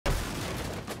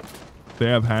They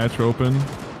have hatch open.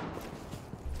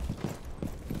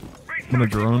 I'm gonna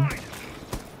drone.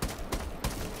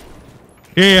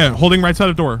 Yeah, holding right side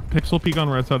of door. Pixel peek on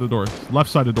right side of door. Left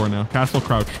side of door now. Castle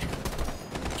crouched.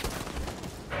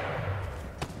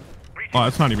 Oh,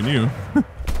 that's not even you.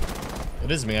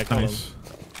 It is me. I killed him.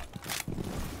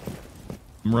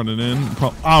 I'm running in.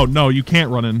 Oh, no, you can't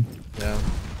run in. Yeah.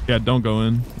 Yeah, don't go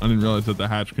in. I didn't realize that the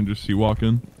hatch can just see walk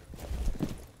in.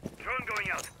 Drone going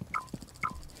out.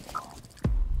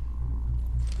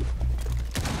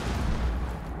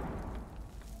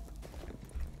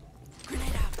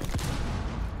 Grenade out.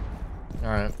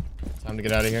 Alright. Time to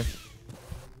get out of here.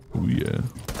 Oh, yeah.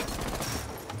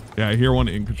 Yeah, I hear one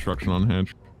in construction on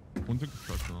hatch. One's in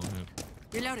construction on hatch.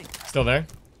 Reloading. Still there?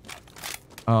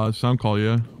 Sound call,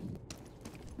 yeah.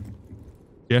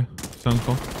 Yeah, sound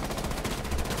call.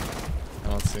 I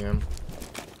don't see him.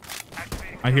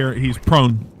 I hear he's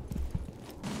prone.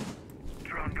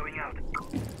 Drone going out.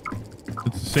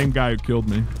 It's the same guy who killed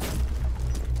me.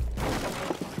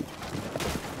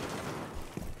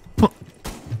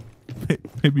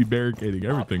 Maybe barricading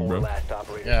everything, bro.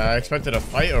 Yeah, I expected a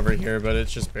fight over here, but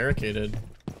it's just barricaded.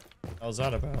 What the hell's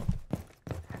that about?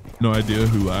 No idea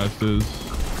who last is.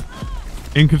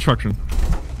 In construction.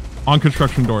 On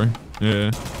construction door.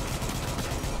 Yeah.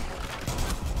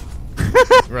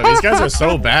 Bro, these guys are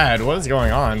so bad. What is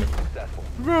going on?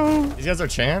 Bro. These guys are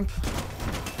champ?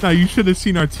 Nah, you should have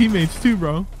seen our teammates too,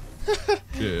 bro.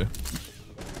 Yeah.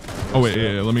 Oh, wait,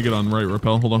 yeah, let me get on right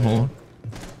rappel. Hold on, hold on.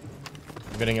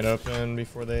 I'm getting it open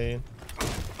before they...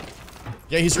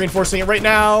 Yeah, he's reinforcing it right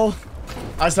now.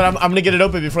 I said I'm gonna get it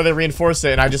open before they reinforce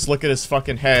it, and I just look at his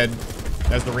fucking head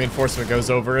as the reinforcement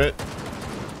goes over it.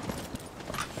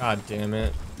 God damn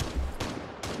it.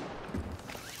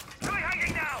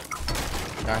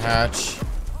 Got hatch.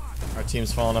 Our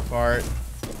team's falling apart. What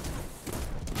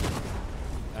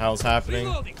the hell's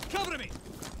happening?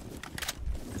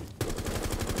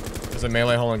 There's a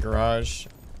melee hole in garage.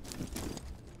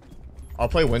 I'll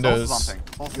play windows.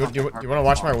 You want to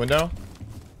watch my window?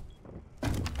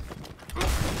 I'm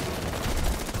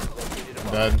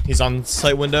dead. He's on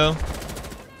site window.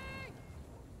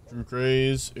 Drew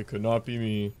Craze. It could not be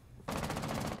me.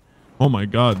 Oh my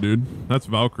god, dude. That's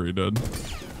Valkyrie, dude.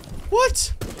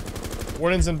 What?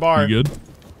 Warden's in bar. You good?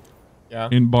 Yeah.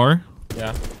 In bar?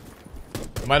 Yeah.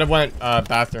 Might have went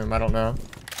bathroom. I don't know.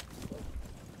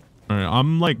 Alright,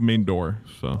 I'm like main door,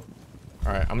 so.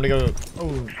 Alright, I'm gonna go.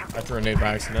 Oh, I threw a nade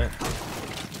by accident.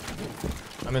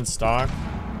 I'm in stock.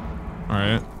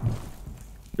 Alright.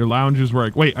 Your lounge is where I...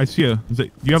 Wait, I see you. Is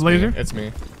it... Do you have laser? It's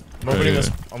me. I'm opening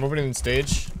this. I'm opening the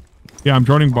stage. Yeah, I'm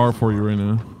droning bar for you right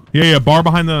now. Yeah, bar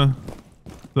behind the...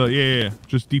 Yeah.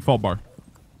 Just default bar.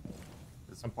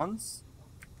 Once?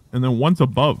 And then one's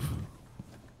above.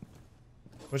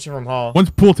 Pushing from hall. One's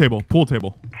pool table. Pool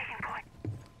table.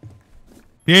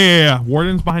 Yeah.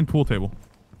 Warden's behind pool table.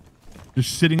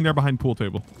 Just sitting there behind pool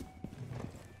table.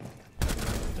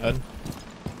 Dead. Is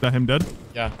that him dead?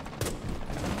 Yeah.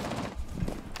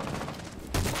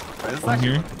 One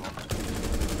here.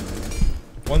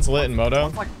 One's lit in moto.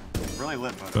 One's like really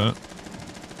lit moto.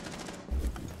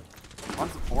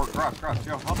 One's four. Cross.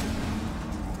 Yo, help.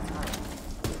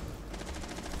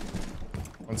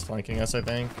 One's flanking us, I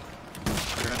think.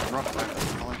 You're gonna drop right.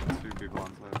 There's only 2 people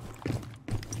on site.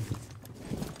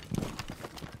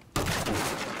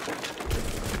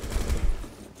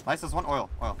 Nice, there's one oil.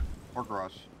 Or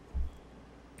garage.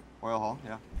 Oil hall,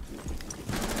 yeah.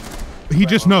 He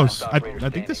just knows. I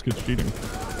think this kid's cheating.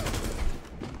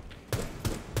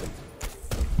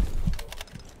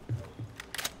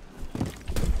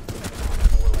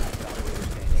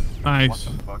 Nice.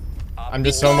 I'm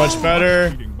just so much better.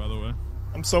 Cheating, by the way.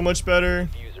 I'm so much better.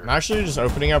 I'm actually just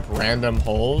opening up random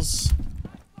holes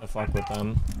to fuck with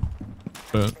them.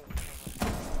 But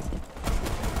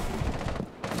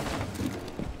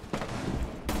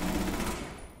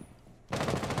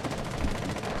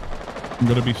I'm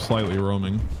gonna be slightly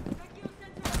roaming.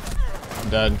 I'm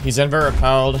dead. He's invert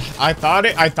repelled. I thought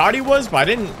he was, but I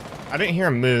didn't hear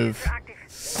him move.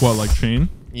 What, like chain?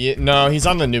 Yeah, no, he's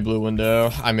on the new blue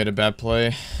window. I made a bad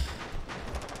play.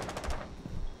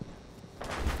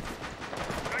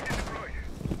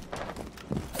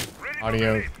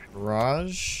 Audio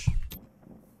garage.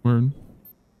 Word.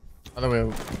 By the way,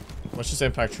 let's just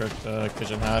impact trip the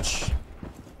kitchen hatch.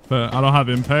 But I don't have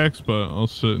impacts, but I'll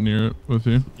sit near it with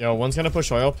you. Yo, one's gonna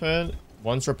push oil pit.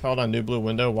 One's repelled on new blue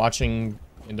window, watching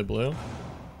into blue.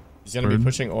 He's gonna be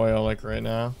pushing oil like right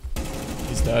now.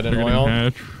 He's dead in oil.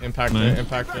 Hatch. Impact Nice. it,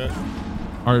 impact it.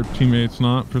 Our teammate's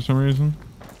not for some reason.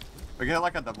 We get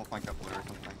like a double flank up blue or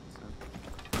something. So.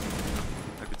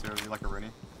 Maybe 2 of you, like a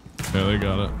Rooney. Yeah, they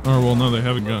got it. Oh, well, no, they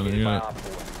haven't gotten it yet. Are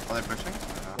they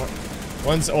pushing?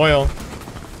 One's oil.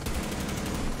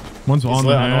 One's He's on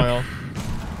lit the on hatch. oil.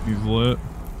 He's lit.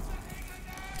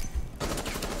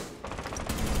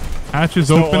 Hatch is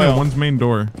There's no open oil. at one's main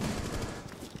door.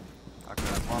 Okay,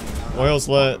 one. Oil's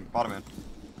lit. Bottom in.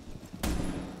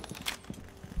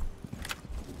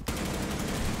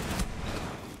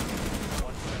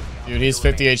 Dude, he's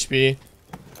 50 HP.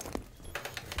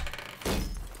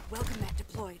 Welcome mat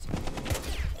deployed.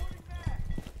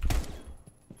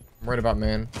 I'm worried about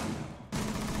man.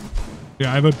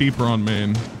 Yeah, I have a beeper on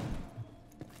main.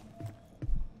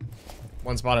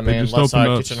 One's bottom They man, just left opened side,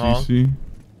 up kitchen hall. CC.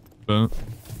 But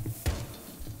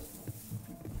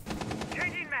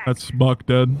Changing mag. that's Buck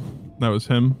dead. That was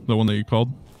him, the one that you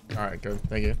called. Alright, good.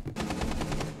 Thank you.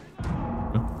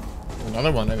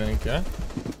 Another one, I think, yeah?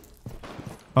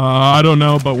 I don't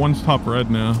know, but one's top red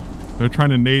now. They're trying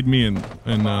to nade me and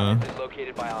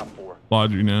Located by Op 4.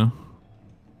 Logi now.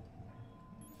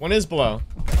 One is below.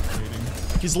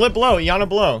 He's lit below, Iana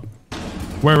below.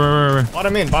 Where?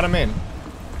 Bottom in, bottom in.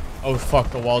 Oh fuck,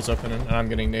 the wall's opening and I'm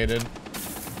getting naded.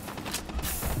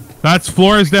 That's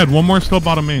floor is dead. One more still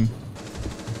bottom main.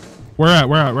 Where at?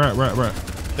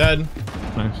 Dead.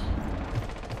 Nice.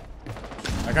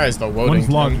 That guy's the One's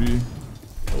Woden. Logi.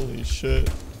 Holy shit.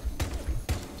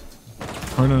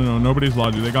 Oh no, nobody's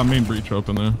Logi. They got main breach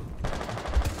open there.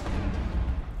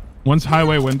 One's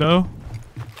highway window.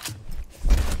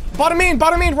 Bottom in,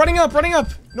 running up.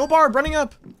 No barb, running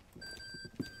up.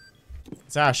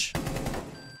 It's Ash.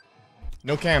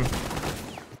 No cam.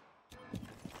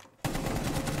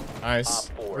 Nice.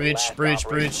 Op 4, Breach. last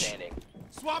operator standing.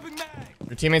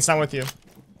 Your teammate's not with you.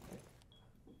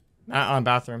 Not on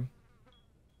bathroom.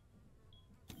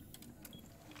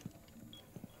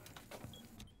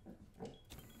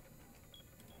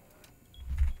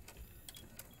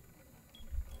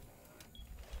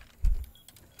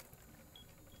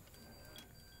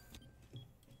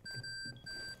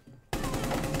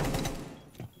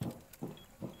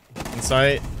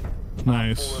 Insight.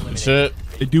 Nice. Shit.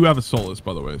 They do have a Solus,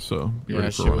 by the way, so be Yeah,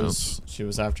 ready for rounds. she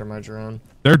was after my drone.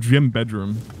 Their gym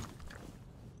bedroom.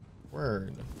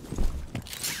 Word.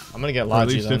 I'm gonna get Or at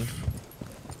Logi least then. if.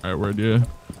 Alright, word, yeah.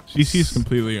 CC is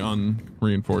completely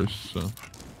unreinforced, so.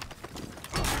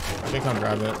 I can come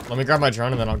grab it. Let me grab my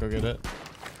drone and then I'll go get it.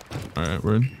 Alright,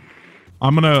 word.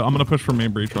 I'm gonna push for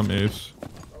main breach on Ace.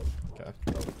 Okay.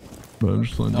 But I'm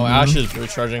just letting Oh, you know. Ash is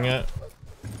recharging it.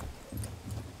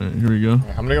 Alright, here we go. Alright,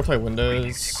 I'm gonna go play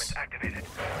Windows. Sequence activated.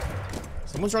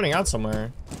 Someone's running out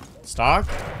somewhere. Stock?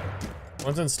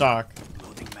 One's in stock.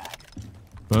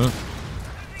 But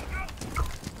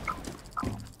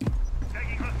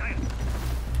Tagging hostile.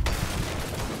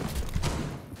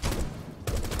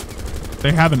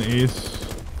 they have an Ace.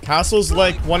 Castle's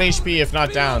like 1 HP if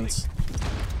not downed.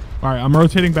 Alright, I'm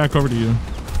rotating back over to you.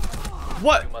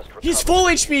 What? He's full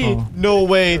HP! Oh. No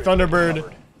way,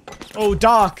 Thunderbird. Oh,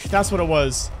 Doc. That's what it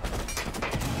was.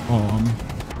 Oh, I'm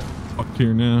fucked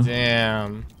here now.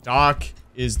 Damn. Doc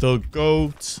is the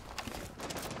GOAT.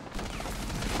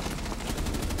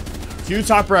 Two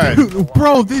top red.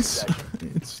 Bro, this...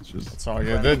 It's just... It's all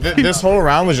good. This whole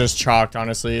round was just chalked,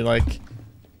 honestly. Like,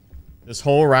 this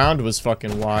whole round was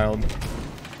fucking wild.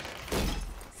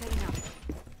 Setting up.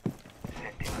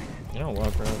 You know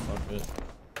what, bro? Fuck it.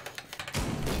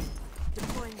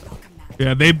 Deploying welcome mat.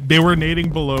 Yeah, they were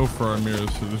nading below for our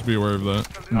mirrors, so just be aware of that.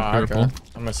 Be Ah, careful. okay.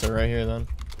 I'm gonna sit right here then.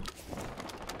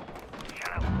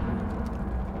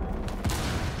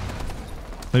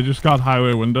 They just got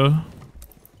highway window.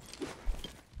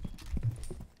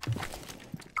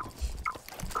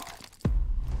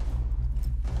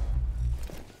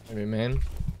 Maybe main.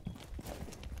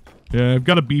 Yeah, I've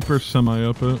got a beeper semi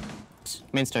up it.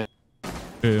 Main stairs.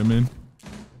 Yeah, man.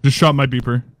 Just shot my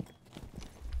beeper.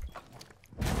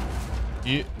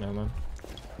 No, man.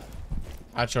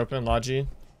 Hatch open, Logi.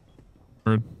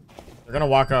 Heard. They're gonna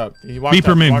walk up. He walked Beeper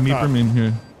up, main, walked beeper up. main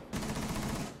here.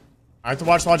 I have to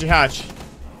watch Logi hatch.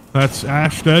 That's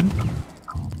Ash dead.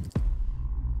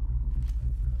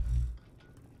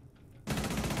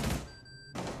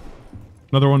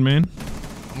 Another one main.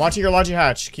 I'm watching your Logi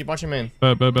hatch. Keep watching main.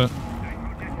 Bet.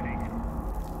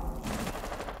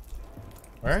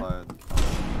 Where? Slide.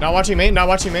 Not watching main. Not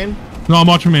watching main. No, I'm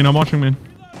watching main.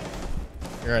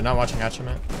 You're right, not watching hatch,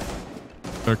 man.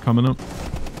 They're coming up.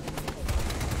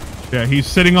 Yeah, he's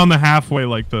sitting on the halfway,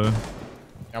 like the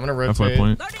I'm gonna halfway rotate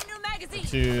point. Loading new magazine.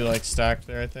 to like stack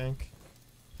there, I think.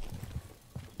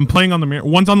 I'm playing on the mirror.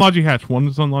 One's on Logi hatch.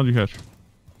 One's on Logi hatch.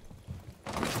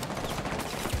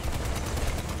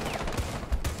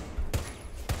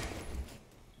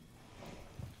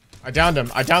 I downed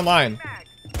him. I downed line.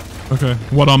 Okay.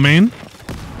 What on main?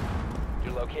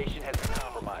 Your location has been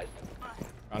compromised.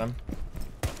 Got him.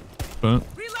 But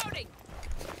Reloading.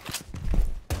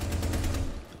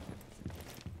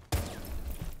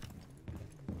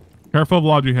 careful of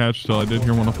Logi hatch still. I did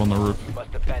hear one up on the roof. You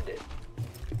must defend it.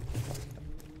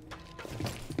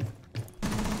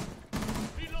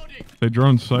 They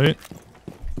drone sight.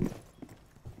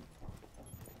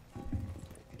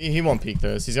 He won't peek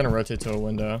this. He's gonna rotate to a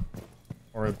window.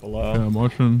 Or right below. Yeah, I'm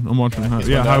watching. he's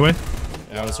Yeah, window. highway.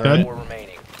 Yeah, I was Dead. right. 4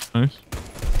 remaining. Nice.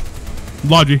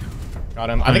 Logi. Got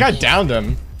him. I think I downed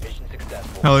him. Mission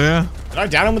successful. Hell yeah. Did I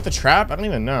down him with the trap? I don't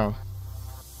even know.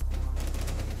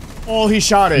 Oh, he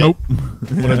shot it. Nope.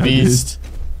 What a beast.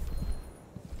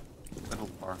 Middle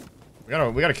bar.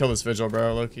 We gotta kill this vigil,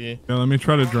 bro, Loki. Yeah, let me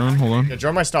try to drone. Hold on. Yeah,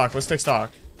 drone my stock. Let's take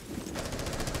stock.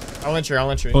 I'll entry.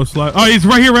 Oh, slide. Oh, he's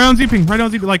right here, right on zipping. Right on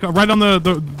zipping. Like, right on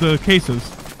the cases.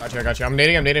 Gotcha, I gotcha. I'm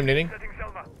nading. Setting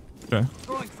Selma. Okay.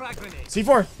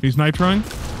 C4. He's nitroing.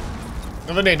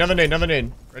 Another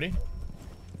nade. Ready?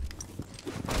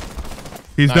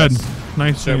 He's Nice. dead.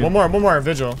 Nice. Shit, shit. one more.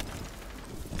 Vigil.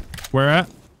 Where at?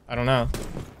 I don't know.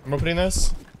 I'm opening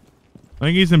this. I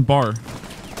think he's in bar. I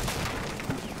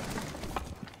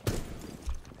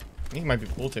think he might be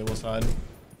pool table side.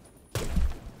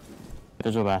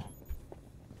 Vigil bad.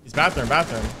 He's bathroom.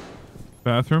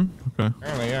 Bathroom? Okay.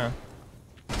 Apparently, yeah.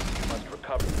 Must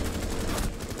recover.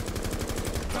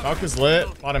 Shawk is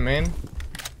lit. Bottom main.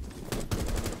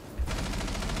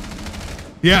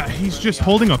 Yeah, he's just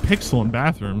holding a pixel in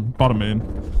bathroom. Bottom main.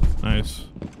 Nice.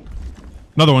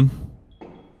 Another one.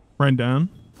 Right down,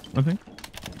 I think.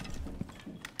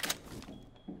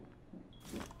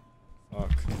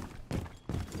 Fuck.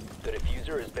 The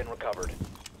diffuser has been recovered.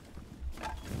 I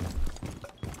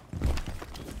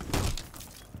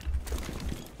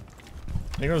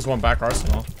think there was one back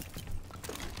arsenal.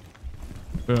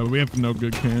 We have no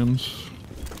good cams.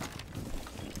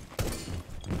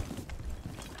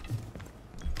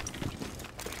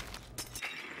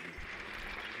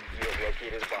 You have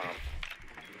located a bomb.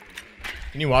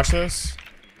 Can you watch this?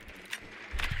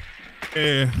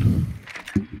 Yeah.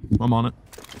 I'm on it.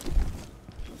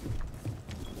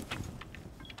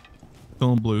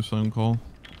 Still in blue, sun call.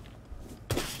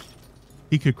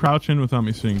 He could crouch in without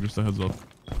me seeing, just a heads up.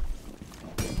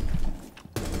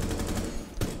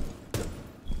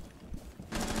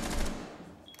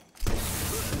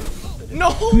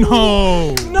 No!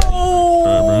 No!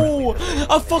 No!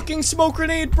 A fucking smoke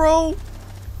grenade, bro!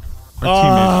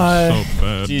 Our teammates are so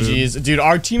bad. GG's. Dude. Dude,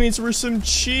 our teammates were some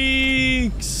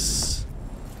cheeks!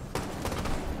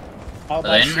 All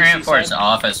They didn't reinforce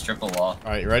office triple wall.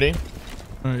 Alright, you ready?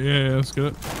 Alright, yeah, let's get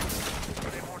it.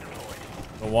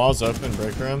 The wall's open,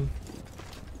 break room.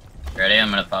 Ready? I'm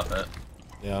gonna pop it.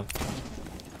 Yeah.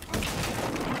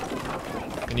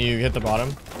 Can you hit the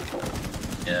bottom?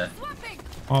 Yeah.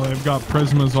 Oh, they've got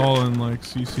prismas all in like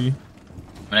CC.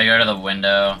 I'm gonna go to the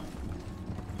window.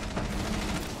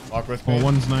 Walk with me. Well,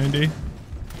 one's 90.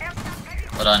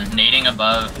 Hold on. Needing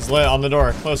above. He's lit on the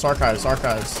door. Close archives.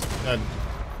 Dead.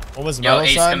 What was Yo, metal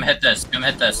Ace, side? come hit this. Come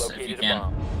hit this if you Located a can.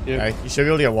 bomb. Okay, you should be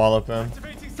able to get wall open.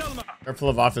 Careful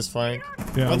of office flank.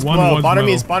 Yeah, One's one below. was Bottom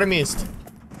metal. east. Bottom east.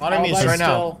 Bottom east right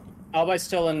now. Alby's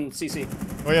still in CC.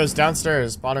 Oh, yeah, it's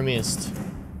downstairs. Bottom east.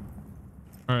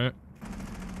 Alright.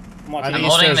 I'm watching. I I'm think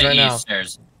holding stairs the right now. east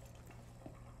stairs.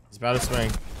 He's about to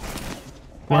swing.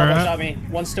 Where Alby at? shot me.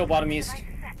 One's still bottom east.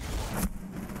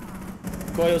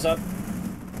 Goyo's up.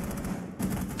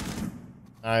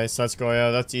 Nice, that's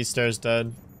Goyo. That's east stairs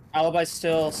dead. Alibi's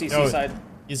still CC Yo, side.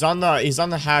 He's on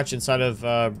the hatch inside of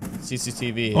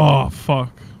CCTV. Oh,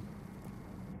 fuck.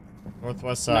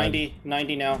 Northwest side.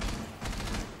 90 now.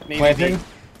 Maybe Planting. B.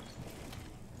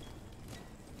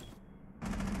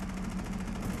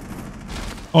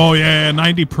 Oh, yeah,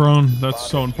 90 prone. That's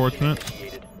so unfortunate.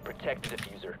 Initiated. Protect the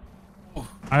diffuser.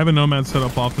 I have a nomad set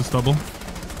up office double.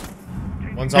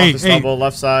 One's Hey, office hey. double,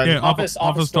 left side. Yeah, Office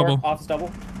office door, double. Office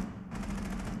double.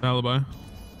 Alibi.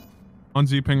 On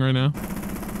Z-ping right now.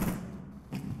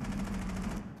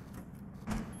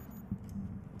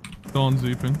 Still on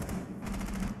Z-ping.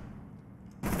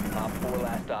 Op 4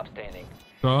 last stop standing.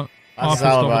 Shot. That's Office his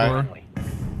double alibi. door. Friendly.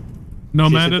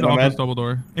 Nomaded, Nomad. office double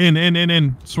door.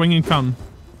 In. Swinging fountain.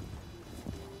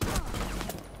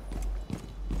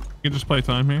 You can just play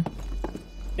time here.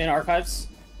 In archives.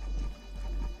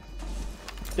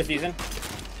 Diffusing.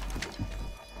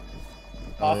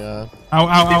 Oh, yeah.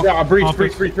 Ow. Breach.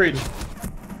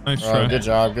 Nice Oh, try. good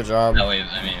job. Oh, wait,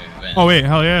 I mean, we win. Oh, wait,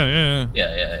 hell yeah.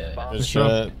 Yeah. Bomb Good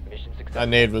job. shit. mission That successful.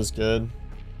 nade was good.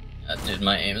 Dude,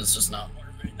 my aim is just not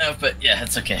working right now, but yeah,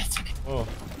 it's okay. Oh,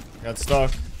 got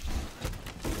stuck.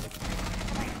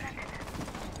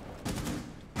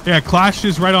 Yeah, Clash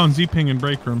is right on Z-Ping and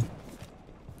break room.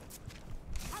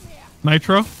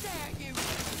 Nitro?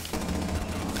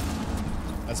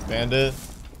 That's Bandit.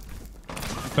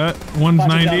 Bet. One's Flashing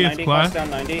 90, down it's 90, Clash. down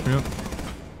 90. Yep.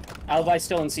 Alibi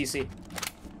still in CC.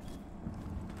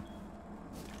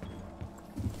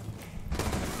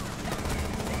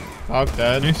 Hawk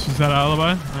dead. Nice, is that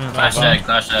Alibi? Yeah. Clash dead,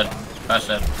 Clash dead, Clash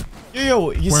dead. Yo,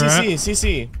 he's Where CC, at?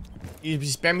 CC. He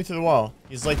spammed me through the wall.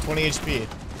 He's like 20 HP.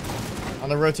 On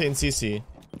the rotating CC.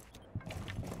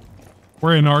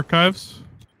 We're in archives.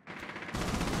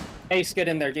 Ace, get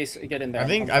in there. Ace, get in there. I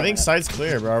think site's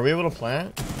clear, bro. Are we able to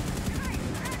plant?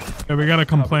 Yeah, we gotta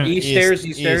complain. East stairs,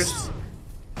 east stairs.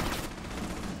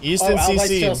 East Oh, and Alibi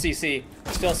CC. still CC.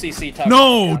 Still CC. Top.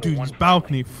 No, dude, it's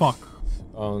balcony. Fuck.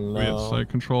 Oh We had no. site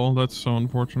control. That's so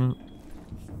unfortunate.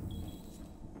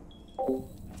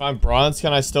 If I'm bronze,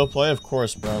 can I still play? Of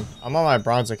course, bro. I'm on my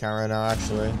bronze account right now,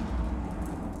 actually.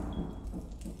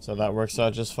 So that works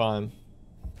out just fine.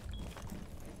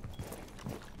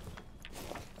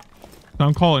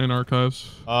 Sound call in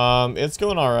archives. It's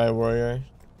going alright, Warrior.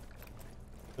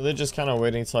 Really just kind of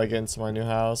waiting till I get into my new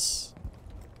house.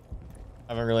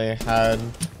 Haven't really had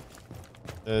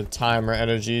the time or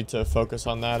energy to focus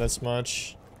on that as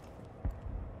much.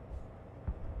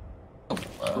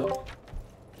 Whoa.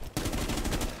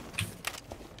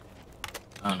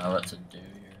 I don't know what to do here.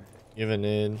 You have a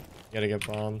need. You gotta get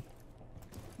bomb.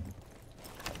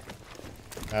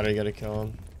 You gotta kill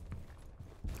him.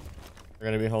 We're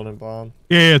gonna be holding bomb.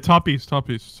 Yeah, top east,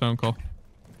 sound call.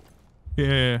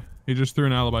 Yeah. He just threw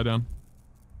an alibi down.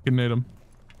 You can nade him.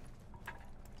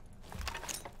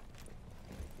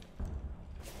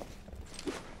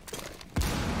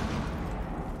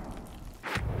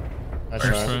 Nice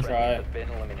First try. one. Try it. Has been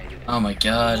eliminated. Oh my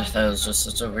god, that was just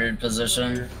such a weird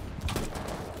position.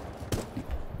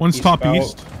 One's East top bout.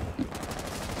 east.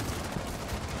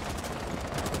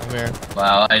 Come here.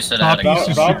 Wow, I should have Top had east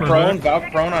a is Valk super prone. high.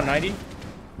 Valk prone on 90.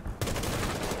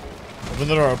 Open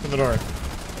the door, open the door.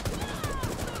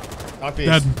 Top east.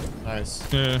 Dead.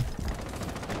 Nice. Yeah.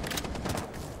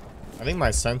 I think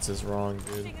my sense is wrong,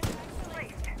 dude.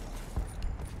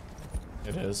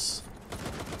 It is.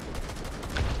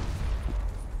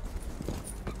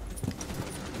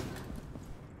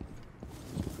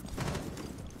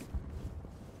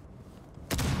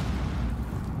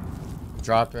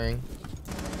 Dropping.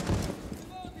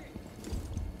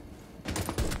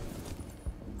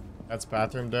 That's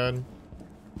bathroom dead.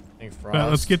 I think Frost. Bet,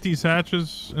 let's get these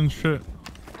hatches and shit.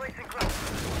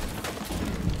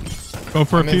 Go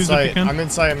for I'm a in fuse if you sight. can. I'm in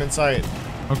sight. I'm in sight.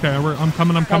 Okay, I'm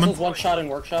coming. Castle's one shot in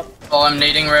workshop. Oh, I'm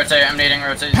nading rotate, I'm nading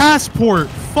rotate. Passport.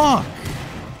 Fuck.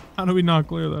 How do we not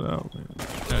clear that out, man? Yeah,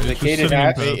 he's just Vacated sitting in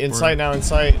hatch. Wait, passport. in sight now. In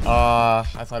sight.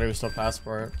 I thought he was still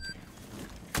passport.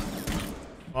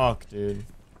 Fuck, dude.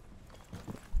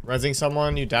 Resing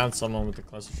someone, you down someone with the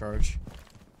cluster charge.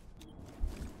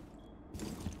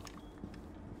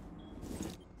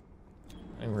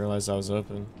 I didn't realize I was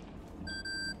open.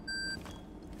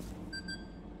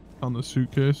 On the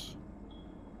suitcase.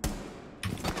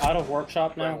 Out of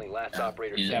workshop now. Friendly last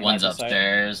operator. He's, Yeah, one's right beside.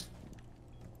 upstairs.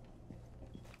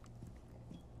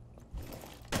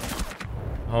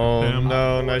 Oh Damn.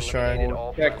 no, nice try. Eliminated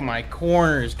all Check friendly. my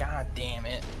corners, god damn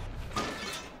it.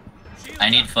 I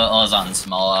need footholds on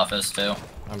small office too.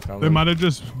 I'm coming. They might have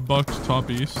just bucked top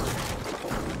east.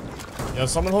 Yo,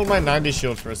 someone hold my 90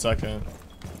 shield for a second.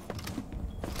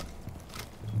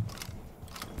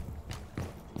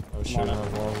 Oh shit, I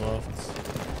have wall left.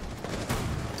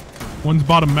 One's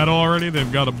bottom metal already.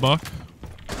 They've got a buck.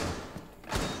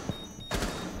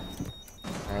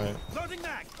 Alright. Loading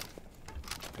mag.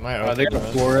 Am I open? They got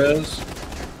man? Flores.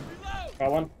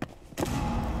 Got one.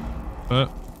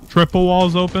 But triple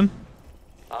walls open.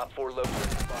 Op 4 located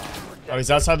the bomb. Oh,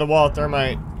 he's outside the wall.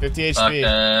 Thermite. 50 Fuck HP.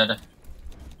 dead.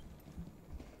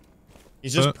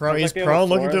 He's just prone. Sounds He's like they have prone a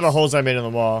looking through the forest. holes I made in the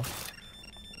wall.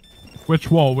 Which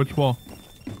wall? Which wall?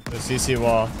 The CC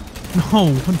wall. No,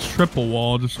 one's triple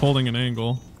wall, just holding an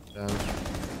angle. Damn.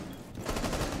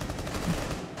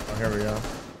 Oh, here we go.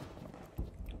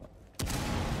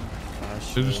 Ah, They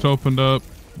shit. just opened up.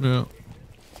 Yeah.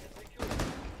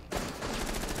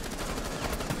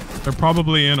 They're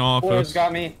probably in Flores office.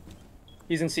 got me.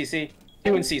 He's in CC.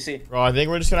 Two in CC. Bro, I think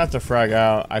we're just gonna have to frag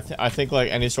out. I think like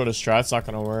any sort of strat's not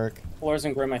gonna work. Flores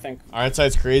and Grim, I think. Iron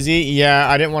Sight's crazy. Yeah,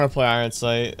 I didn't want to play Iron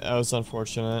Sight. That was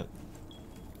unfortunate.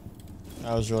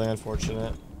 That was really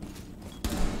unfortunate.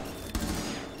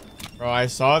 Bro, I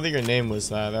saw that your name was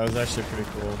that. That was actually pretty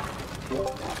cool.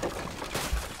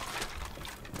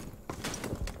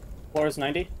 Flores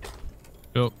 90.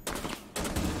 Yep.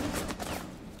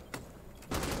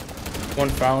 One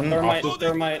fountain. Thermite, office.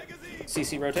 thermite.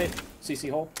 CC rotate. CC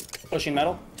hole. Pushing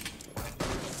metal.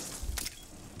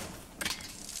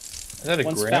 Is that a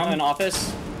One's grim? fountain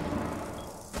office.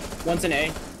 One's an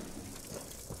A.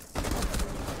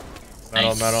 Metal,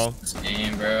 Nice. metal. This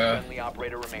game, bro. Friendly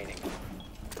operator remaining.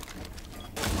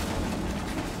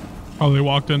 Oh, they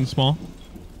walked in small.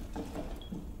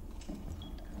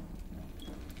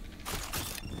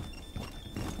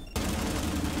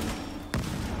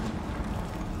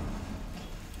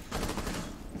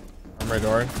 I'm right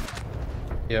door.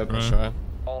 Yep. Right. Try.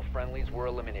 All friendlies were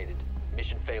eliminated.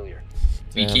 Mission failure.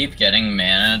 We Damn. keep getting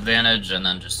mana advantage and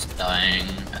then just dying.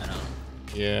 I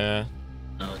don't Yeah.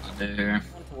 know what to do here.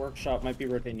 One to workshop might be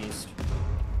rotating east.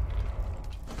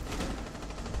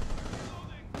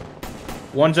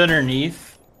 One's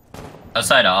underneath.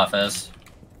 Outside office.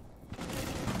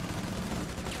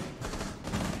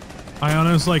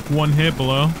 Iana's like one hit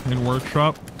below in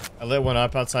workshop. I lit one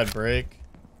up outside break.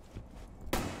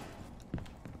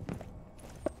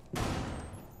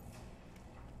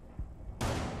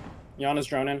 Yana's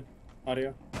drone in.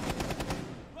 Audio.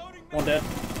 One dead.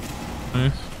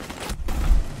 Nice.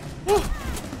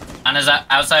 On his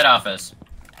outside office.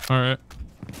 All right.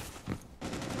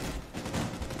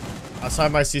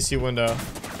 Outside my CC window.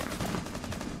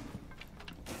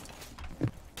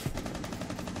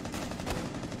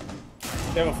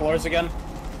 They have a floors again.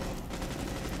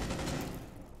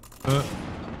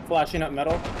 Flashing up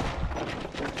metal.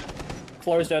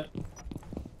 Floor's dead.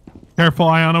 Careful,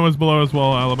 Iana was below as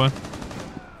well, Alibi.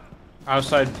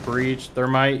 Outside breach.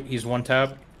 Thermite. He's one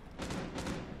tap.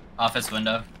 Office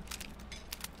window.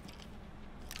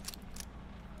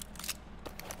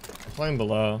 I'm playing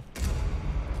below.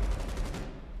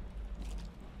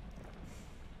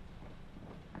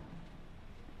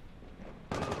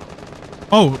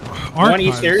 Oh, One archives.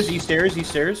 east stairs. East stairs. East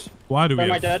stairs. Why do we Where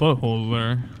am I have dead? footholds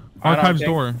there? I don't Archives think-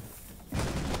 door.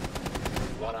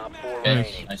 One op 4 Okay,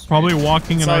 remaining. nice Probably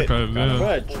walking in Site. archives. Yeah.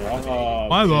 Good job.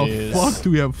 Why the Jeez. fuck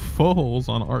do we have footholds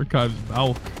on archives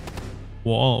balk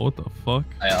wall? What the fuck?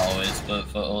 I always put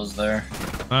footholds there.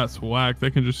 That's whack.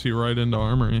 They can just see right into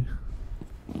armory.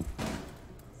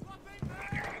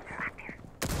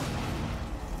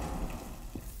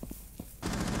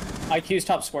 IQ's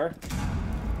top square.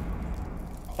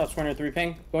 Top square near 3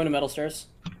 ping. Going to metal stairs.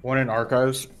 One in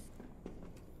archives.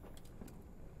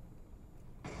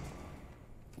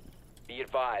 Be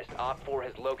advised, Op 4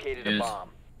 has located a Yes. bomb.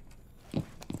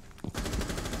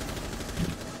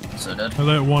 So dead. I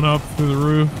lit one up through the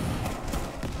roof.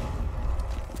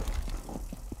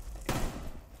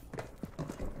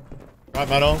 Got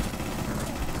metal.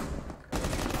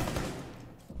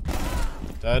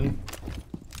 Dead.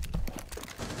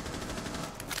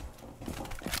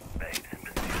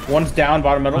 One's down.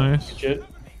 Bottom middle. Nice. Shit.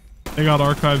 They got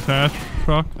archives hash.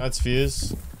 Shawk. That's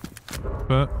fuse.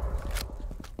 Bet.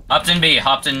 Hopped in B.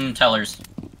 Hopped in tellers.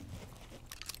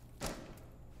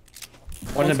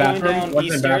 One in One's going bathroom. down One's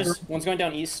east in bathroom. stairs. One's going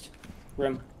down east.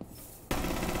 Rim. They're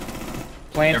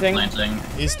Planting. planting.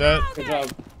 He's dead. Good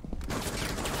job.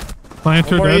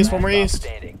 Planter One more dead. east, one more east.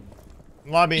 Standing.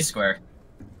 Lobby. B square.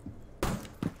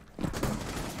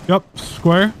 Yep.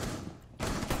 Square.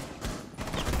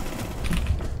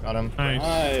 Got him. Nice.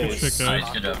 Nice. Good shit, guys.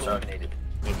 Nice. Good job, Shawk. Eliminated.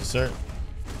 Thank you, sir.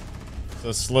 It's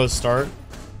a slow start.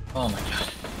 Oh my god.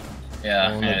 Yeah,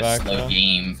 Going in the it's back slow now.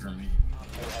 game for me.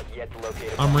 You have yet to locate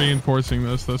a I'm bomb. reinforcing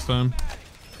this time.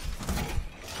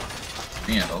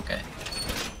 Yeah, okay.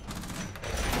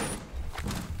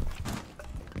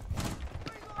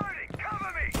 Reloading,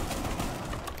 cover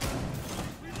me!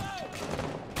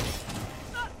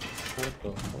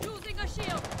 Using a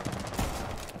shield.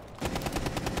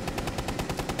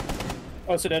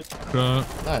 Oh, so dead.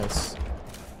 Nice.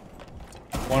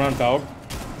 One on belt.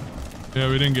 Yeah,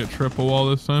 we didn't get triple wall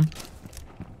this time.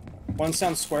 One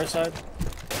sound square side.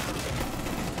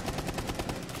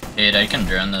 Dude, I can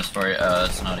drone this for you.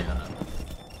 It's not even.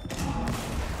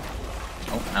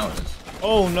 Oh, now it is.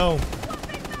 Oh no.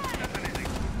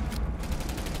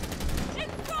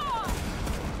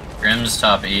 Grim's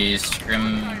top east.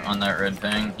 Grim on that red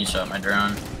ping. He shot my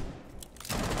drone.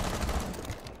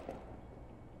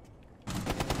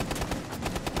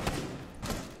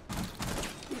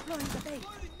 Deploying the bait.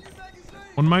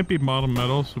 One might be bottom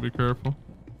metal, so be careful.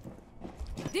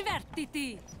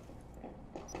 Divertiti.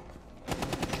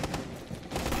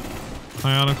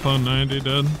 Iona clone 90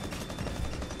 dead.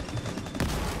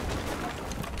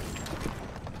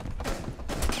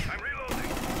 I'm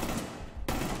reloading.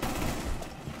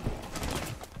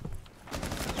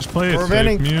 Just play it We're safe,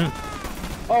 winning. mute.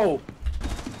 Oh,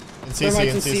 In CC, thermites in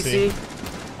and CC.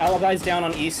 CC. Alibi's down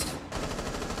on east.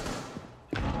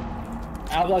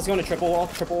 Outlaws going to triple wall.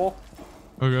 Triple wall.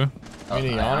 Okay. You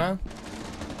mean Yana?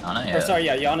 Yana, Or yeah. sorry,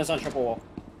 yeah, Yana's on triple wall.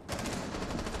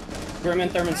 Grim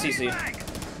and Thurman CC.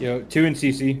 Yo, 2 in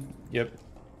CC. Yep.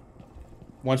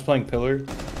 One's playing pillar.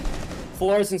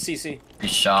 Floors and CC. He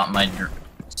shot my.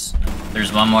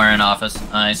 There's one more in office.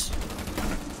 Nice.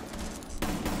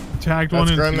 Tagged one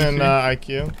That's in Grim and CC.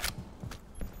 IQ.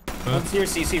 Once your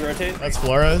CC rotate. That's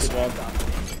Flores. Good job.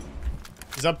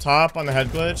 He's up top on the head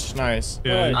glitch. Nice.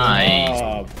 Yeah. Good Nice.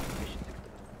 job.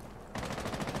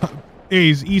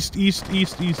 A's east.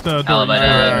 Door. Caliber.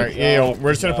 Alright, yeah, yo, job,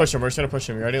 we're just good gonna job. push him. We're just gonna push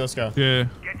him. You ready? Let's go. Yeah.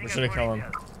 We're just gonna kill him.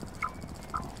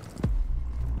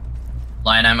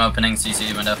 Line, I'm opening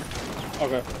CC window.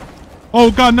 Okay.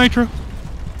 Oh god, Nitro.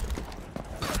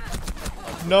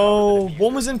 No,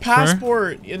 one was in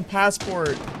passport. In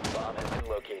passport. Bomb has been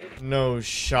located. No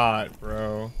shot,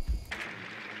 bro.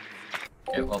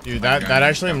 Okay, well, Dude, that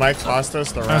actually might cost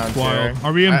us the round. That's wild. Too.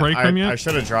 Are we in break room yet? I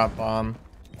should have dropped bomb.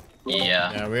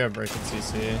 Yeah. Yeah, we have break in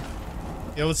CC.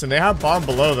 Yo, listen, they have bomb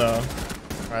below though.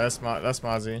 Alright, that's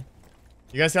Mozzie.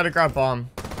 You guys gotta grab bomb.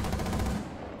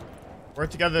 Work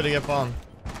together to get bomb.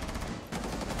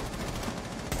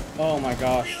 Oh my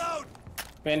gosh.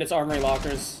 Bandits armory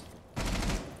lockers.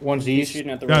 One's He's east.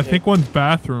 shooting at the Yeah, I rotate. think one's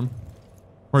bathroom.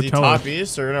 Or Is he teller. top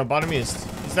east or no, bottom east?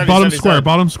 He's dead, Bottom he's square. dead.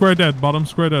 Bottom square dead. Bottom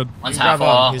square dead. One's You grab half one,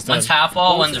 wall. he's One's dead. half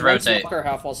wall. One's rotate. Locker,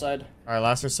 half wall side. Alright,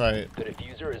 last sight. The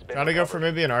diffuser has been Gotta go recovered. for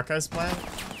maybe an archives plan.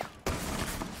 Yeah,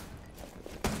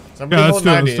 Somebody let's hold do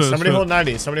it, 90. let's do it, Somebody let's hold do it.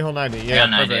 90. Somebody hold 90. I Yeah, got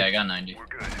 90. perfect. I got 90.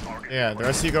 Yeah, the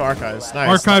rest of you go archives. Nice.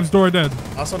 Archives door dead.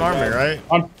 Also an armory, right?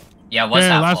 Yeah, what's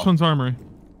Yeah, half last wall? one's armory.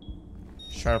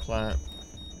 Just try to plant.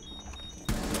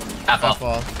 Half Half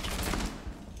wall. wall.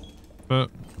 But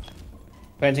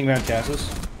Planting around Cassis.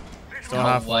 Still Oh,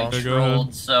 half wall. like Yeah, go ahead.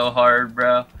 trolled so hard,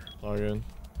 bro. All good.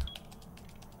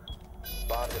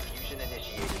 Bomb diffusion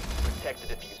initiated. Protect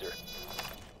the diffuser.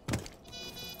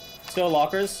 Still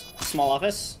lockers. Small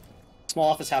office. Small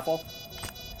office half wall.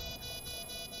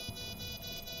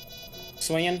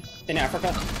 Swinging in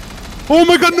Africa. oh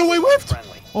my god, no way, whiffed.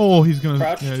 Friendly. Oh, he's gonna.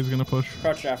 Crouched. Yeah, he's gonna push.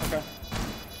 Crouched Africa.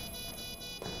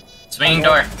 Swinging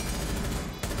door.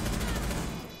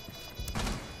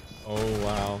 Oh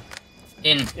wow.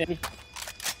 In. In.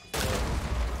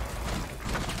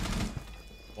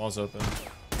 Wall's open.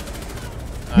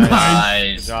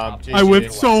 Nice. Good job. I GG.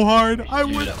 whiffed so hard. I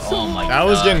Dude, whiffed so oh my hard. That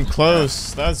was God. getting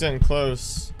close. That was getting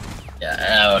close. Yeah,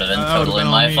 that would have been That would've totally been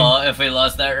on my me. fault if we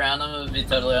lost that round. I'm gonna be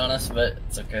totally honest, but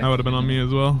it's okay. That would have been on me as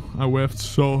well. I whiffed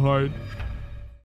so hard.